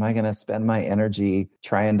do? Am I going to spend my energy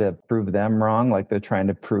trying to prove them wrong like they're trying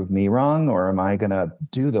to prove me wrong? Or am I going to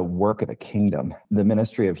do the work of the kingdom, the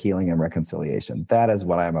ministry of healing and reconciliation? That is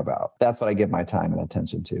what I'm about. That's what I give my time and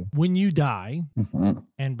attention to. When you die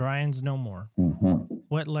and Brian's no more,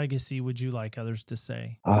 what legacy would you like others to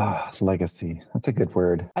say? Legacy. That's a good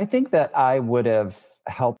word. I think that I would have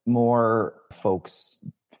helped more folks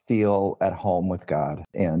feel at home with God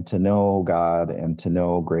and to know God and to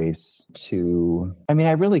know grace I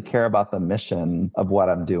really care about the mission of what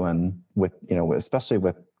I'm doing with, especially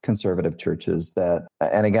with conservative churches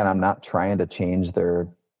and again, I'm not trying to change their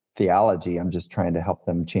theology. I'm just trying to help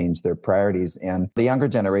them change their priorities. And the younger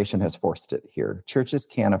generation has forced it here. Churches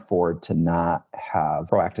can't afford to not have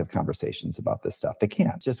proactive conversations about this stuff. They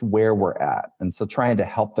can't. It's just where we're at. And so trying to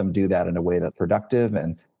help them do that in a way that's productive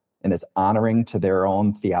and is honoring to their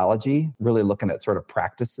own theology, really looking at sort of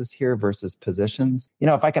practices here versus positions.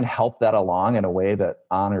 If I can help that along in a way that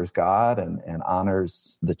honors God and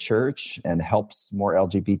honors the church and helps more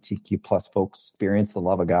LGBTQ plus folks experience the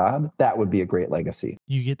love of God, that would be a great legacy.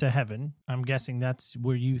 You get to heaven. I'm guessing that's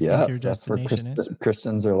where you think your destination is.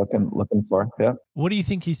 Christians are looking for. Yeah. What do you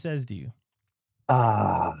think he says to you?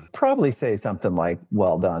 Probably say something like,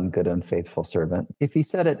 well done, good and faithful servant. If he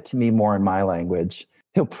said it to me more in my language,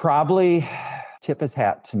 he'll probably tip his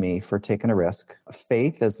hat to me for taking a risk.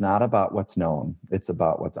 Faith is not about what's known. It's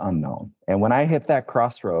about what's unknown. And when I hit that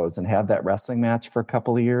crossroads and had that wrestling match for a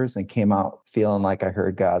couple of years and came out feeling like I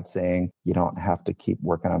heard God saying, you don't have to keep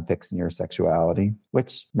working on fixing your sexuality,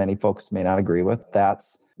 which many folks may not agree with.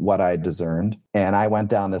 That's what I discerned. And I went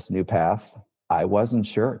down this new path. I wasn't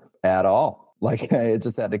sure at all. Like I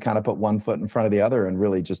just had to kind of put one foot in front of the other and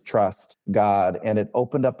really just trust God. And it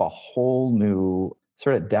opened up a whole new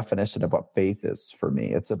sort of definition of what faith is for me.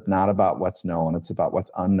 It's not about what's known. It's about what's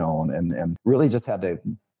unknown, and really just had to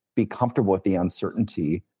be comfortable with the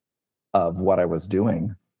uncertainty of what I was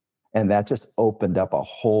doing. And that just opened up a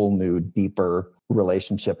whole new, deeper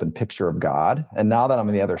relationship and picture of God. And now that I'm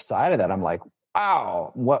on the other side of that, I'm like, wow,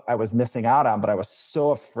 what I was missing out on, but I was so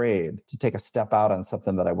afraid to take a step out on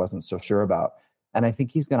something that I wasn't so sure about. And I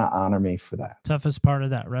think he's going to honor me for that. Toughest part of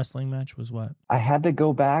that wrestling match was what? I had to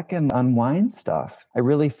go back and unwind stuff. I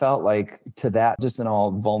really felt like to that, just in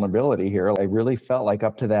all vulnerability here, I really felt like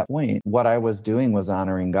up to that point, what I was doing was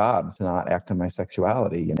honoring God, to not act on my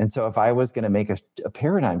sexuality. And so if I was going to make a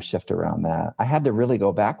paradigm shift around that, I had to really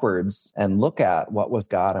go backwards and look at what was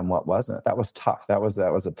God and what wasn't. That was tough. That was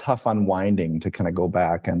a tough unwinding to kind of go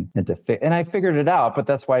back and I figured it out, but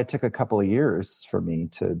that's why it took a couple of years for me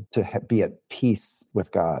to be at peace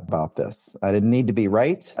with God about this. I didn't need to be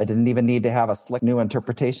right. I didn't even need to have a slick new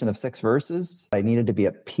interpretation of 6 verses. I needed to be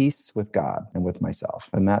at peace with God and with myself.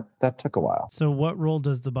 And that took a while. So what role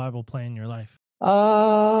does the Bible play in your life?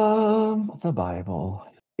 The Bible.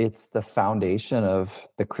 It's the foundation of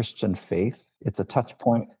the Christian faith. It's a touch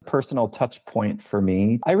point, personal touch point for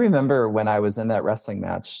me. I remember when I was in that wrestling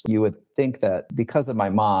match, you would think that because of my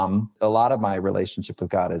mom, a lot of my relationship with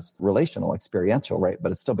God is relational, experiential, right?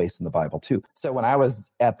 But it's still based in the Bible too. So when I was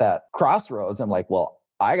at that crossroads, I'm like, well,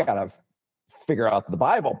 I got to figure out the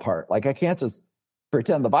Bible part. Like I can't just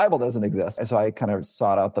pretend the Bible doesn't exist. And so I kind of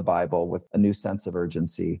sought out the Bible with a new sense of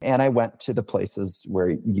urgency. And I went to the places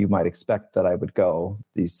where you might expect that I would go,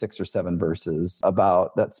 these 6 or 7 verses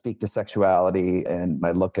about that speak to sexuality. And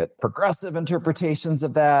I look at progressive interpretations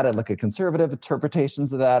of that. I look at conservative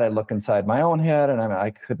interpretations of that. I look inside my own head and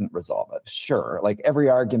I couldn't resolve it. Sure. Like every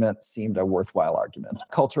argument seemed a worthwhile argument,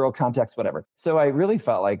 cultural context, whatever. So I really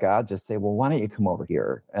felt like God just say, well, why don't you come over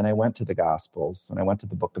here? And I went to the Gospels and I went to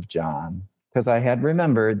the book of John, because I had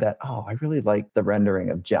remembered that, I really liked the rendering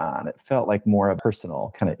of John. It felt like more of a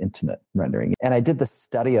personal, kind of intimate rendering. And I did the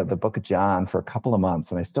study of the book of John for a couple of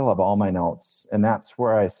months, and I still have all my notes. And that's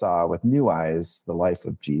where I saw with new eyes the life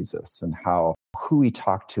of Jesus and who he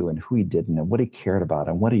talked to and who he didn't and what he cared about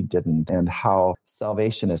and what he didn't and how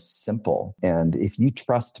salvation is simple. And if you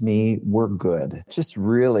trust me, we're good. Just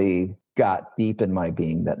really got deep in my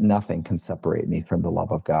being that nothing can separate me from the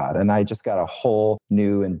love of God. And I just got a whole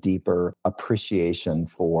new and deeper appreciation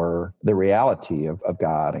for the reality of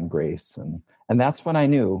God and grace. And that's when I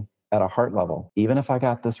knew at a heart level, even if I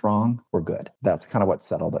got this wrong, we're good. That's kind of what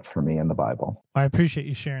settled it for me in the Bible. I appreciate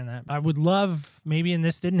you sharing that. I would love, maybe, and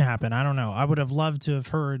this didn't happen, I don't know, I would have loved to have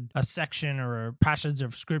heard a section or a passage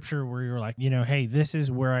of scripture where you're like, hey, this is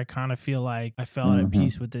where I kind of feel like I felt at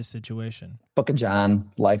peace with this situation. Book of John,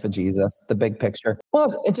 life of Jesus, the big picture.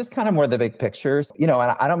 Well, it just kind of more the big pictures, and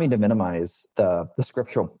I don't mean to minimize the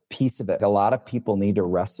scriptural piece of it. A lot of people need to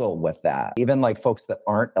wrestle with that. Even like folks that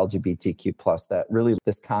aren't LGBTQ plus, that really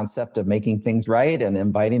this concept of making things right and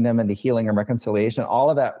inviting them into healing and reconciliation, all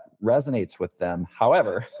of that resonates with them.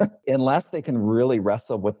 However, unless they can really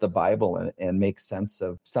wrestle with the Bible and make sense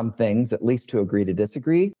of some things, at least to agree to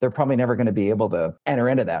disagree, they're probably never going to be able to enter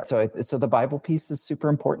into that. So the Bible piece is super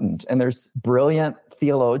important. And there's brilliant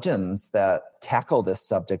theologians that tackle this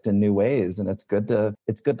subject in new ways. And it's good to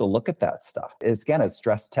look at that stuff. It's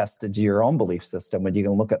stress tested to your own belief system when you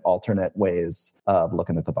can look at alternate ways of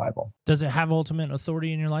looking at the Bible. Does it have ultimate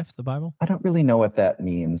authority in your life, the Bible? I don't really know what that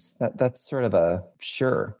means. That's sort of a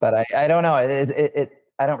sure, but I don't know.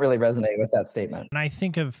 I don't really resonate with that statement. And I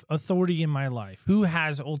think of authority in my life. Who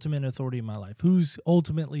has ultimate authority in my life? Who's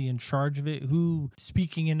ultimately in charge of it? Who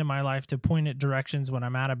speaking into my life to point at directions when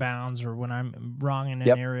I'm out of bounds or when I'm wrong in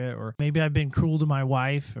an area, or maybe I've been cruel to my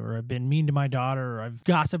wife, or I've been mean to my daughter, or I've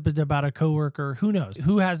gossiped about a coworker. Who knows?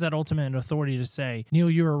 Who has that ultimate authority to say,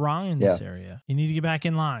 Neil, you were wrong in this area. You need to get back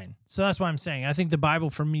in line. So that's why I'm saying I think the Bible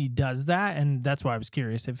for me does that, and that's why I was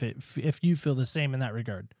curious if you feel the same in that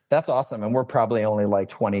regard. That's awesome. And we're probably only like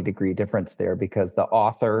 20-degree difference there, because the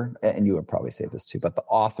author, and you would probably say this too, but the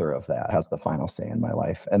author of that has the final say in my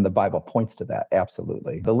life. And the Bible points to that.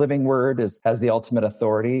 Absolutely. The living word has the ultimate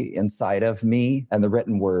authority inside of me. And the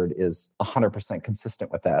written word is 100%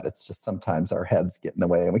 consistent with that. It's just sometimes our heads get in the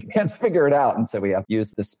way and we can't figure it out. And so we have to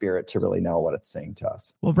use the Spirit to really know what it's saying to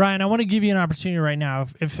us. Well, Brian, I want to give you an opportunity right now.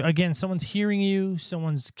 If again, someone's hearing you,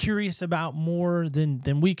 someone's curious about more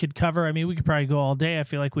than we could cover. I mean, we could probably go all day. I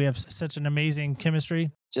feel like we have such an amazing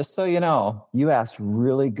chemistry. Just so you know, you asked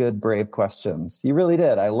really good, brave questions. You really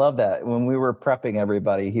did. I love that. When we were prepping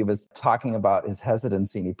everybody, he was talking about his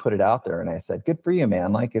hesitancy and he put it out there. And I said, good for you,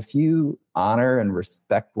 man. Like if you honor and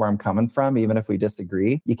respect where I'm coming from, even if we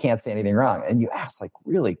disagree, you can't say anything wrong. And you asked like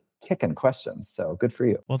really kicking questions. So good for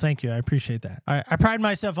you. Well, thank you. I appreciate that. I pride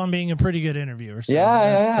myself on being a pretty good interviewer. So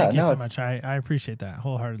Thank you so much. I appreciate that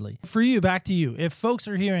wholeheartedly. For you, back to you. If folks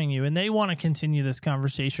are hearing you and they want to continue this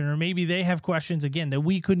conversation, or maybe they have questions again that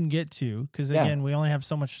we couldn't get to, because again, we only have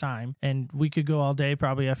so much time and we could go all day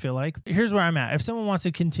probably, I feel like. Here's where I'm at. If someone wants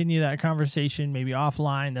to continue that conversation, maybe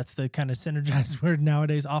offline, that's the kind of synergized word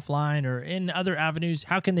nowadays, offline or in other avenues,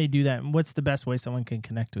 how can they do that? And what's the best way someone can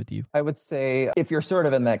connect with you? I would say if you're sort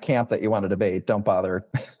of in that camp that you want to debate, don't bother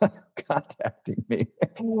contacting me.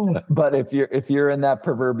 But if you're in that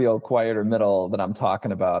proverbial quieter middle that I'm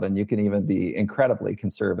talking about, and you can even be incredibly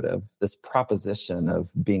conservative, this proposition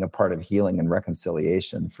of being a part of healing and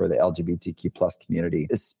reconciliation for the LGBTQ plus community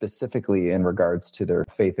is specifically in regards to their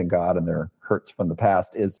faith in God and their hurts from the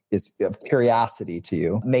past is of curiosity to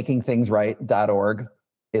you. Makingthingsright.org.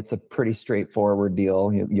 It's a pretty straightforward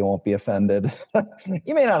deal. You won't be offended.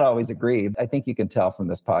 You may not always agree. I think you can tell from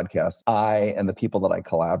this podcast, I and the people that I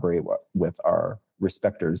collaborate with are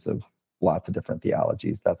respecters of lots of different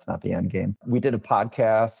theologies. That's not the end game. We did a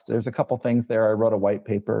podcast. There's a couple things there. I wrote a white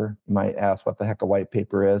paper. You might ask what the heck a white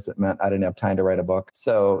paper is. It meant I didn't have time to write a book.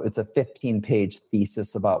 So it's a 15-page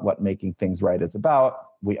thesis about what making things right is about.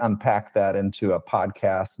 We unpacked that into a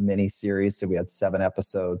podcast mini series. So we had 7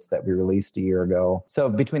 episodes that we released a year ago. So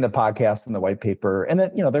between the podcast and the white paper, and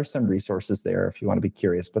then, there's some resources there if you want to be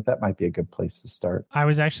curious, but that might be a good place to start. I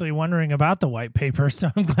was actually wondering about the white paper,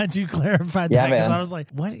 so I'm glad you clarified that, because I was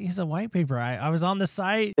like, what is a white paper? I was on the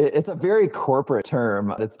site. It's a very corporate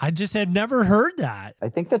term. I just had never heard that. I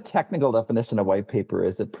think the technical definition of white paper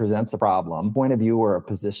is it presents a problem, point of view, or a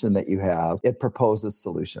position that you have. It proposes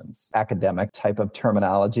solutions. Academic type of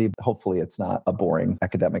terminology. Hopefully it's not a boring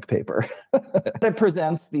academic paper. It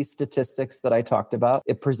presents these statistics that I talked about.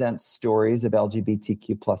 It presents stories of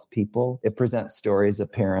LGBTQ plus people. It presents stories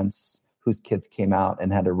of parents whose kids came out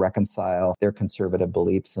and had to reconcile their conservative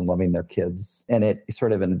beliefs and loving their kids. And it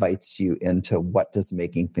sort of invites you into what does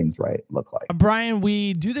making things right look like. Brian,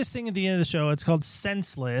 we do this thing at the end of the show. It's called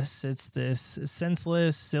Senseless. It's this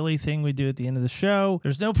senseless, silly thing we do at the end of the show.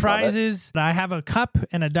 There's no prizes. I have a cup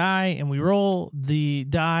and a die, and we roll the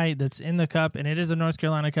die that's in the cup, and it is a North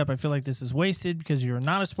Carolina cup. I feel like this is wasted because you're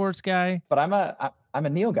not a sports guy. But I'm a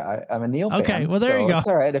Neil guy. I'm a Neil fan. Okay, well, there you go. It's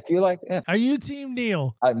all right. If you like it. Are you Team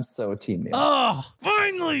Neil? I'm so Team Neil. Oh,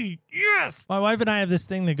 finally. Yes. My wife and I have this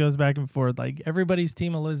thing that goes back and forth. Like, everybody's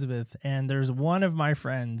Team Elizabeth. And there's one of my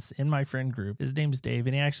friends in my friend group. His name's Dave.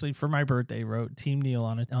 And he actually, for my birthday, wrote Team Neil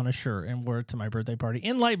on a shirt and wore it to my birthday party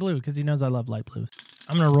in light blue because he knows I love light blue.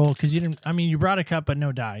 I'm going to roll because you brought a cup, but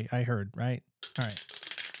no die, I heard, right? All right.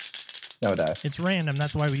 No die. It's random.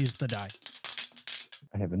 That's why we use the die.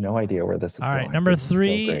 I have no idea where this is going. All right, number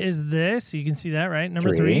 3 is this. You can see that, right?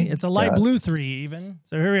 Number 3. It's a light blue 3 even.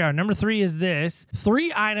 So here we are. Number 3 is this.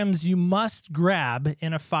 3 items you must grab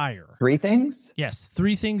in a fire. 3 things? Yes,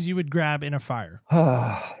 3 things you would grab in a fire.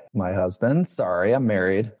 My husband. Sorry, I'm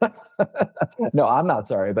married. No, I'm not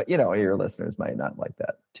sorry, but your listeners might not like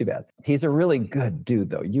that. Too bad. He's a really good dude,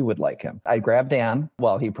 though. You would like him. I grabbed Dan.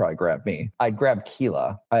 Well, he probably grabbed me. I grabbed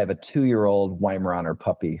Keela. I have a 2-year-old Weimaraner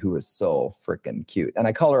puppy who is so freaking cute. And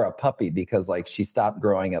I call her a puppy because she stopped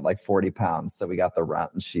growing at 40 pounds. So we got the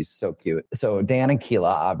runt and she's so cute. So Dan and Keela,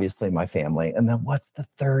 obviously my family. And then what's the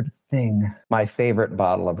third thing? My favorite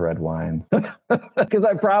bottle of red wine. Because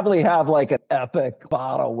I probably have an epic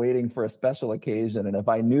bottle waiting for a special occasion. And if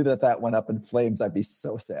I knew that went up in flames, I'd be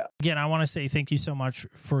so sad. Again, I want to say thank you so much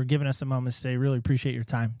for giving us a moment today. Really appreciate your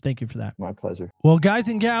time. Thank you for that. My pleasure. Well, guys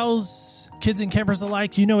and gals, kids and campers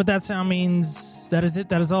alike, you know what that sound means. That is it.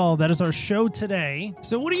 That is all. That is our show today.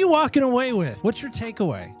 So what are you walking away with? What's your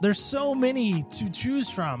takeaway? There's so many to choose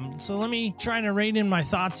from. So let me try to rein in my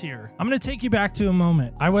thoughts here. I'm going to take you back to a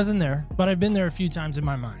moment. I wasn't there, but I've been there a few times in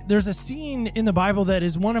my mind. There's a scene in the Bible that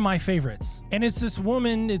is one of my favorites. And it's this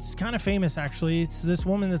woman. It's kind of famous, actually. It's this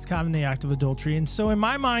woman that's caught in the act of adultery. And so in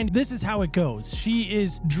my mind, this is how it goes. She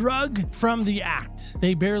is drugged from the act.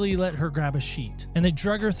 They barely let her grab a sheet. And they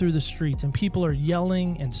drug her through the streets. And people are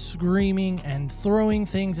yelling and screaming and throwing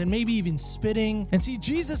things and maybe even spitting. And see,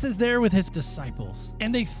 Jesus is there with his disciples.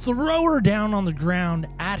 And they throw her down on the ground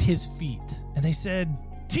at his feet. And they said,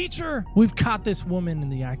 "Teacher, we've caught this woman in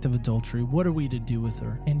the act of adultery. What are we to do with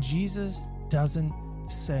her?" And Jesus doesn't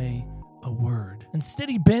say a word. Instead,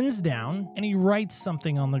 he bends down and he writes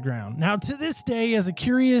something on the ground. Now, to this day, as a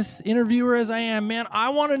curious interviewer as I am, man, I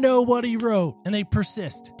want to know what he wrote. And they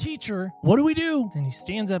persist. "Teacher, what do we do?" And he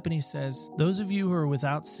stands up and he says, "Those of you who are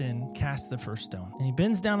without sin, cast the first stone." And he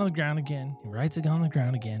bends down on the ground again. He writes it on the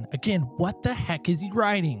ground again. Again, what the heck is he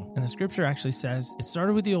writing? And the scripture actually says, it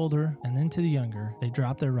started with the older and then to the younger. They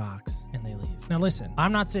drop their rocks and they leave. Now listen,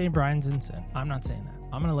 I'm not saying Brian's in sin. I'm not saying that.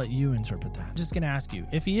 I'm going to let you interpret that. I'm just going to ask you,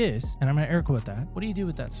 if he is, and I'm going to air quote that, what do you do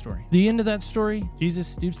with that story? The end of that story, Jesus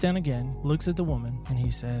stoops down again, looks at the woman, and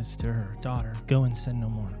he says to her, "Daughter, go and sin no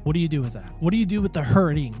more." What do you do with that? What do you do with the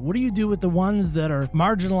hurting? What do you do with the ones that are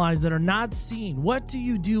marginalized, that are not seen? What do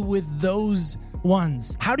you do with those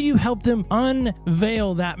ones? How do you help them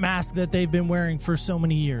unveil that mask that they've been wearing for so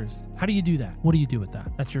many years? How do you do that? What do you do with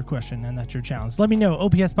that? That's your question and that's your challenge. Let me know.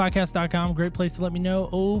 opspodcast.com. Great place to let me know.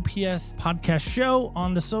 OPS Podcast Show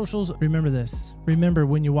on the socials. Remember this. Remember,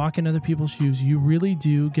 when you walk in other people's shoes, you really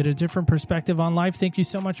do get a different perspective on life. Thank you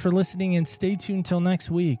so much for listening and stay tuned till next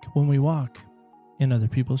week when we walk in other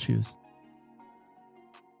people's shoes.